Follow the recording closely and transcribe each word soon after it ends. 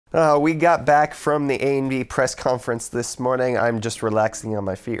We got back from the AMD press conference this morning. I'm just relaxing on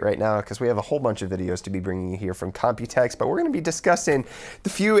my feet right now because we have a whole bunch of videos to be bringing you here from Computex, but we're going to be discussing the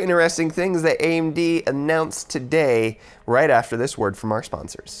few interesting things that AMD announced today right after this word from our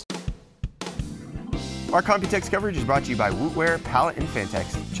sponsors. Our Computex coverage is brought to you by Wootware, Palette, and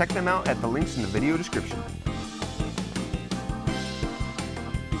Fantex. Check them out at the links in the video description.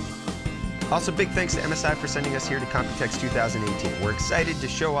 Also, big thanks to MSI for sending us here to Computex 2018. We're excited to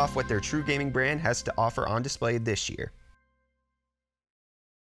show off what their true gaming brand has to offer on display this year.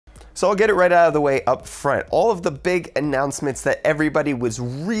 So I'll get it right out of the way up front. All of the big announcements that everybody was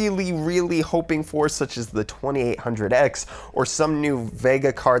really hoping for, such as the 2800X or some new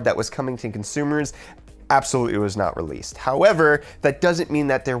Vega card that was coming to consumers, absolutely was not released. However, that doesn't mean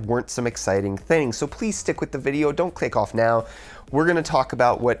that there weren't some exciting things. So please stick with the video, don't click off now. We're going to talk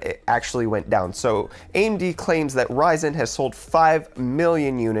about what actually went down. So AMD claims that Ryzen has sold 5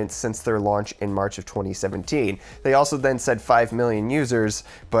 million units since their launch in March of 2017. They also then said 5 million users,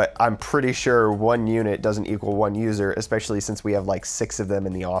 but I'm pretty sure 1 unit doesn't equal 1 user, especially since we have like 6 of them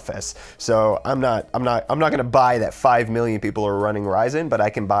in the office. So I'm not going to buy that 5 million people are running Ryzen, but I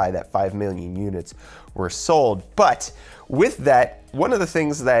can buy that 5 million units were sold. But with that, one of the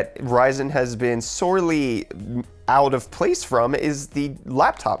things that Ryzen has been sorely out of place from is the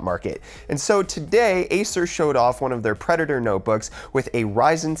laptop market. And so today, Acer showed off one of their Predator notebooks with a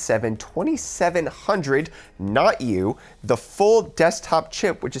Ryzen 7 2700, not you, the full desktop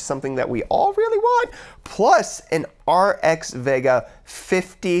chip, which is something that we all really want, plus an RX Vega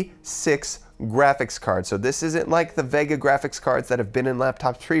 56 graphics card. So this isn't like the Vega graphics cards that have been in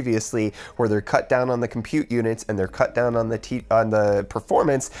laptops previously, where they're cut down on the compute units and they're cut down on the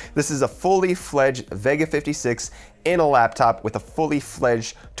performance. This is a fully fledged Vega 56 in a laptop with a fully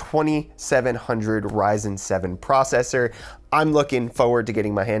fledged 2700 Ryzen 7 processor. I'm looking forward to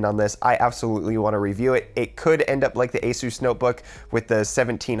getting my hand on this. I absolutely want to review it. It could end up like the Asus notebook with the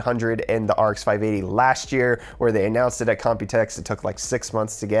 1700 and the RX 580 last year, where they announced it at Computex. It took like 6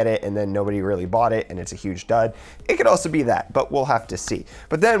 months to get it, and then nobody really bought it, and it's a huge dud. It could also be that, but we'll have to see.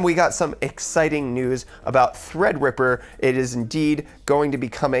 But then we got some exciting news about Threadripper. It is indeed going to be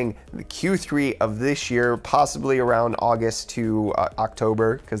coming the Q3 of this year, possibly around August to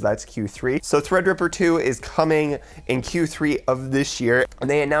October, because that's Q3. So Threadripper 2 is coming in Q3 of this year, and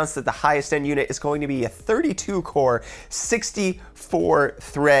they announced that the highest end unit is going to be a 32 core 64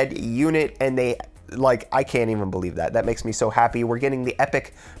 thread unit, and I can't even believe that. That makes me so happy. We're getting the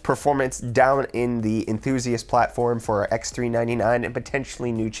epic performance down in the enthusiast platform for our X399 and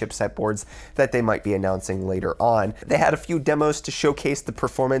potentially new chipset boards that they might be announcing later on. They had a few demos to showcase the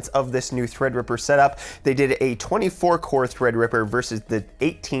performance of this new Threadripper setup. They did a 24 core Threadripper versus the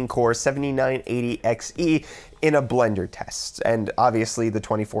 18 core 7980XE in a blender test. And obviously the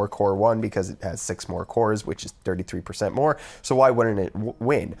 24 core won because it has 6 more cores, which is 33% more. So why wouldn't it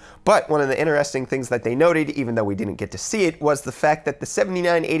win? But one of the interesting things that they noted, even though we didn't get to see it, was the fact that the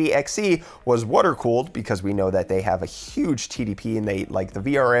 7980XE was water cooled, because we know that they have a huge TDP and they like the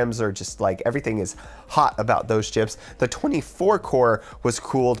VRMs are just like, everything is hot about those chips. The 24 core was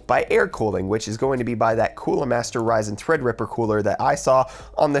cooled by air cooling, which is going to be by that Cooler Master Ryzen Threadripper cooler that I saw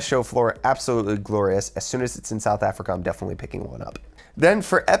on the show floor. Absolutely glorious. As soon as it's in South Africa, I'm definitely picking one up. Then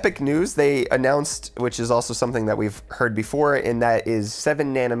for Epic news, they announced, which is also something that we've heard before, and that is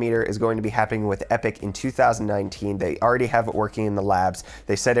 7nm is going to be happening with Epic in 2019. They already have it working in the labs.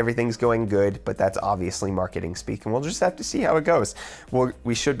 They said everything's going good, but that's obviously marketing speak, and we'll just have to see how it goes.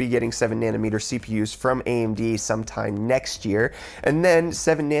 We should be getting 7nm CPUs from AMD sometime next year, and then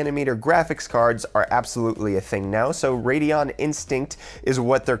 7nm graphics cards are absolutely a thing now. So Radeon Instinct is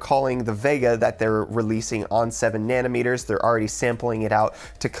what they're calling the Vega that they're releasing on 7nm. They're already sampling it out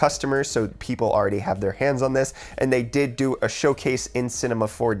to customers, so people already have their hands on this, and they did do a showcase in Cinema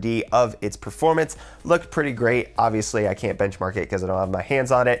 4D of its performance. Looked pretty great. Obviously I can't benchmark it because I don't have my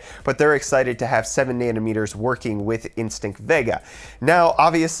hands on it, but they're excited to have 7nm working with Instinct Vega. Now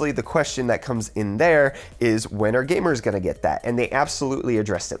obviously the question that comes in there is, when are gamers going to get that? And they absolutely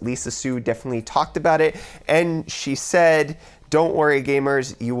addressed it. Lisa Su definitely talked about it, and she said, don't worry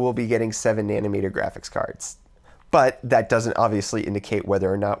gamers, you will be getting 7nm graphics cards. But that doesn't obviously indicate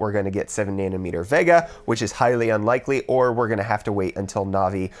whether or not we're going to get 7nm Vega, which is highly unlikely, or we're going to have to wait until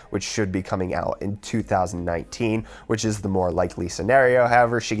Navi, which should be coming out in 2019, which is the more likely scenario.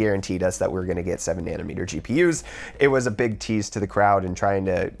 However, she guaranteed us that we're going to get 7nm GPUs. It was a big tease to the crowd and trying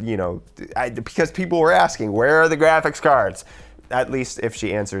to, because people were asking, where are the graphics cards? At least if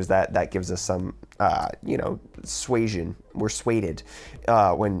she answers that, that gives us some, suasion. We're swayed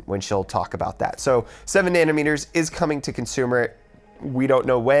when she'll talk about that. So 7nm is coming to consumer We don't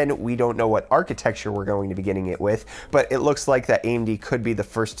know when, we don't know what architecture we're going to be getting it with, but it looks like that AMD could be the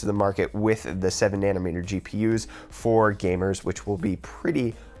first to the market with the 7nm GPUs for gamers, which will be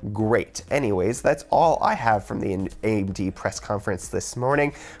pretty great. Anyways, that's all I have from the AMD press conference this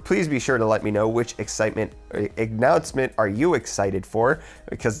morning. Please be sure to let me know which announcement are you excited for,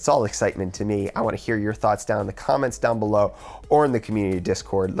 because it's all excitement to me. I want to hear your thoughts down in the comments down below or in the community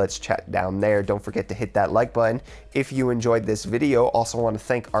Discord. Let's chat down there. Don't forget to hit that like button if you enjoyed this video. Also want to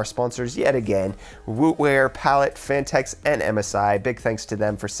thank our sponsors yet again, Wootware, Palette, Fantex, and MSI. Big thanks to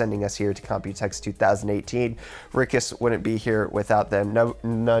them for sending us here to Computex 2018. Rikus wouldn't be here without them.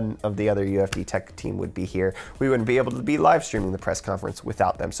 None of the other UFD tech team would be here. We wouldn't be able to be live streaming the press conference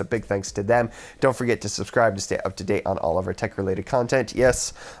without them. So big thanks to them. Don't forget to subscribe to stay up to date on all of our tech related content.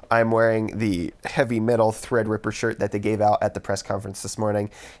 Yes, I'm wearing the heavy metal Threadripper shirt that they gave out at the press conference this morning.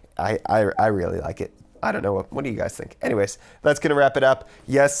 I really like it. I don't know. What do you guys think? Anyways, that's going to wrap it up.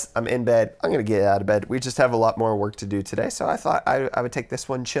 Yes, I'm in bed. I'm going to get out of bed. We just have a lot more work to do today. So I thought I would take this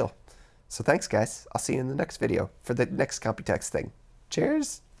one chill. So thanks, guys. I'll see you in the next video for the next Computex thing.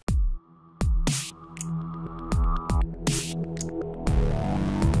 Cheers.